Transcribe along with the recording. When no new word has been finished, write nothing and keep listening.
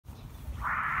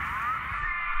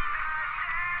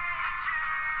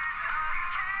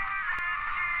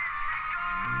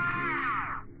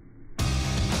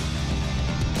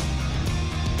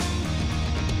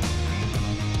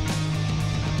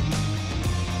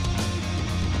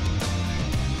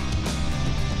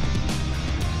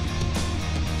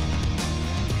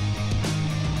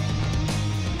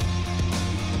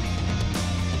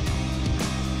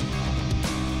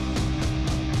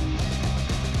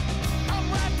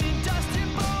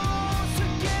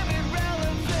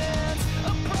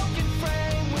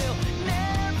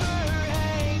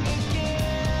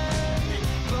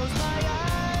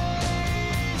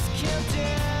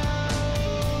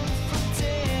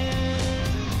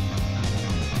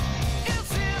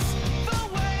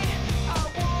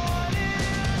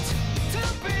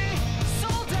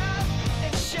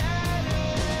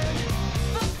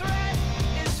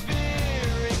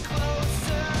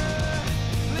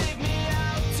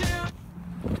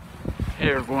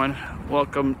Hey everyone,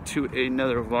 welcome to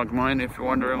another vlog of mine. If you're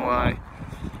wondering why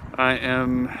I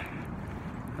am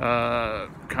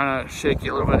kind of shaky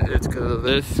a little bit, it's because of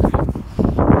this,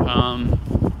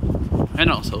 and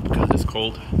also because it's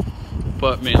cold,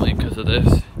 but mainly because of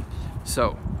this.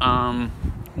 So,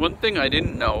 one thing I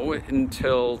didn't know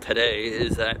until today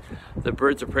is that the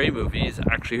Birds of Prey movie is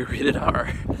actually rated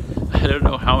R. I don't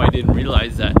know how I didn't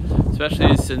realize that,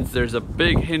 especially since there's a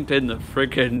big hint in the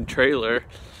freaking trailer.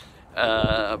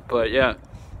 But yeah,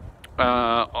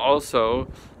 also,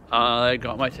 I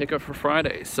got my ticket for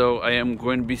Friday, so I am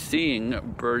going to be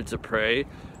seeing Birds of Prey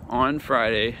on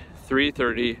Friday,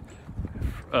 3:30,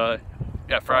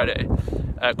 Friday,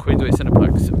 at Queensway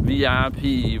Cineplex,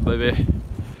 VIP, baby.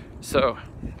 So,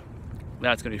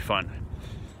 that's gonna be fun.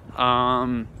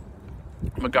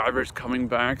 MacGyver's coming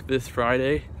back this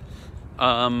Friday.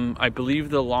 I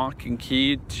believe the Lock and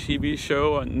Key TV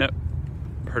show on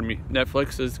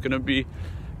Netflix is going to be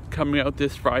coming out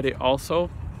this Friday also.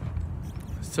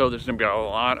 So there's going to be a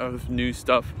lot of new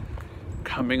stuff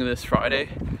coming this Friday.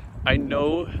 I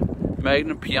know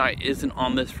Magnum PI isn't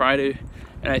on this Friday,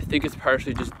 and I think it's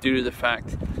partially just due to the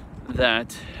fact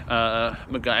that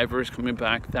MacGyver is coming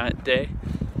back that day.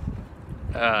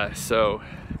 So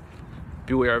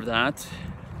beware of that.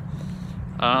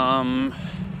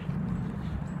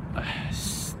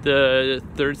 The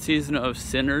third season of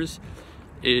Sinners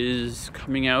is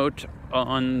coming out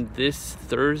on this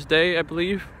Thursday, I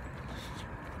believe.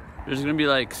 There's gonna be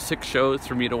like 6 shows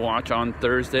for me to watch on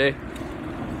Thursday.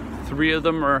 3 of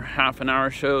them are half-an-hour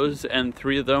shows and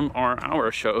 3 of them are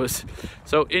hour shows.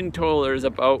 So in total there's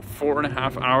about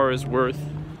 4.5 hours worth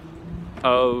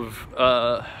of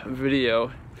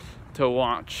video to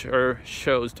watch, or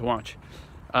shows to watch.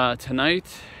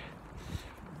 Tonight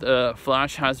the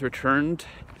Flash has returned,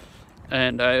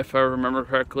 and if I remember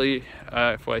correctly,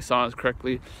 if I saw it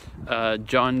correctly,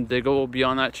 John Diggle will be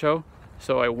on that show.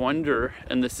 So I wonder,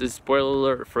 and this is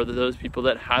spoiler alert for those people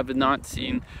that have not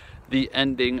seen the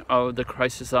ending of the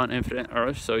Crisis on Infinite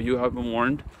Earth, so you have been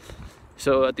warned.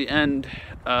 So at the end,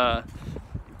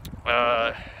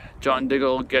 John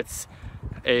Diggle gets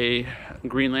a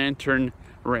Green Lantern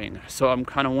ring. So I'm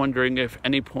kind of wondering if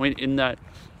any point in that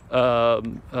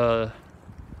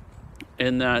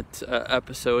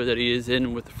episode that he is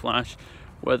in with the Flash,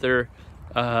 whether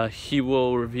he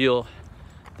will reveal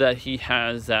that he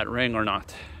has that ring or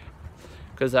not,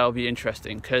 because that will be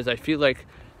interesting. Because I feel like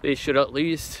they should at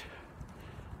least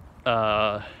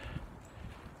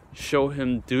show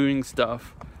him doing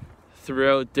stuff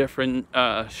throughout different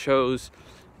shows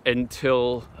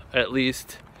until at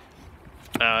least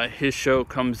his show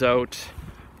comes out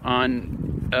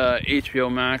on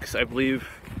HBO Max, I believe,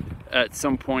 at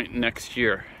some point next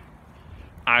year.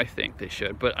 I think they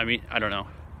should, but I mean, I don't know.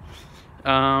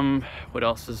 What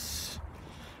else is...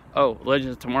 Oh,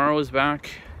 Legends of Tomorrow is back.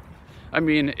 I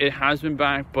mean, it has been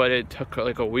back, but it took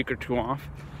like a week or 2 off.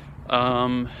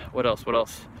 What else?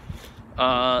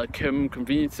 Kim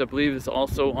Convenience, I believe, is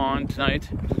also on tonight,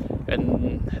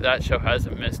 and that show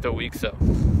hasn't missed a week, so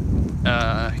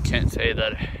I can't say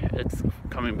that it's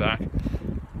coming back.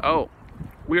 Oh,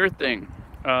 weird thing.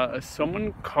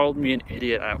 Someone called me an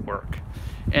idiot at work,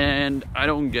 and I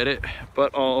don't get it,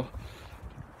 but I'll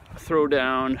throw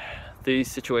down the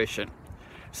situation.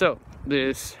 So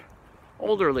this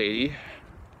older lady,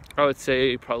 I would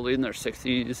say probably in their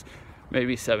 60s,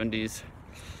 maybe 70s,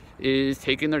 is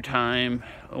taking their time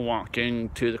walking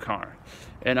to the car,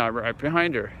 and I'm right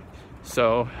behind her.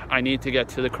 So I need to get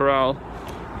to the corral,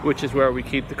 which is where we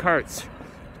keep the carts,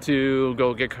 to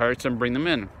go get carts and bring them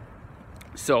in.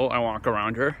 So I walk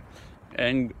around her,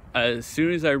 and as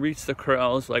soon as I reach the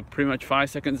corrals, like pretty much 5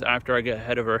 seconds after I get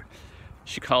ahead of her,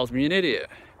 she calls me an idiot,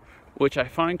 which I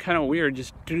find kind of weird,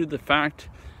 just due to the fact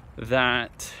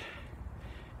that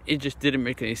it just didn't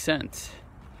make any sense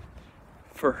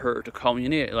for her to call me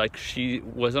an idiot. Like, she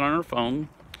wasn't on her phone,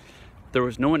 there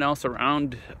was no one else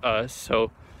around us,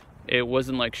 so it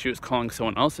wasn't like she was calling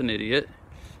someone else an idiot.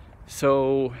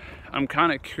 So I'm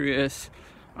kind of curious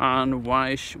on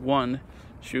why she would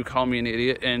call me an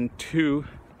idiot, and 2,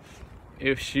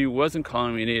 if she wasn't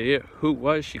calling me an idiot, who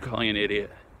was she calling an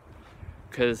idiot?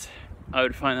 Because I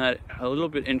would find that a little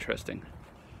bit interesting.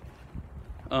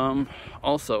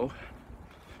 Also,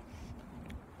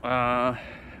 I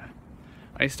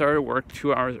started work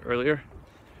 2 hours earlier,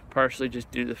 partially just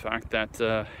due to the fact that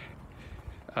the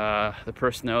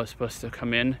person that was supposed to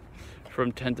come in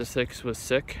from 10 to 6 was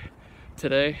sick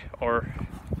today, or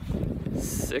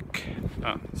sick,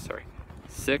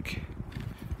 sick,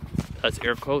 that's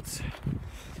air quotes,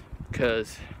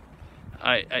 because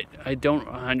I don't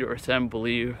 100%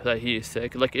 believe that he is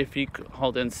sick. Like, if he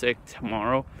called in sick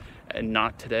tomorrow and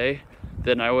not today,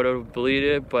 then I would have believed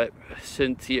it. But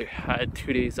since he had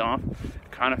 2 days off, I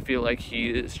kind of feel like he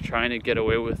is trying to get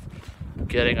away with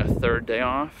getting a 3rd day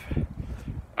off.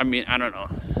 I mean, I don't know.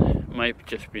 It might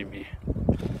just be me.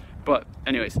 But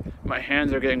anyways, my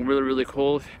hands are getting really, really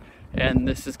cold, and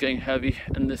this is getting heavy,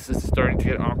 and this is starting to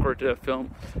get awkward to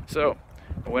film. So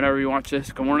whenever you watch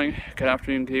this, good morning, good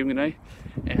afternoon, good evening, good night,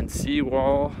 and see you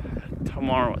all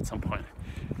tomorrow at some point.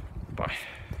 Bye.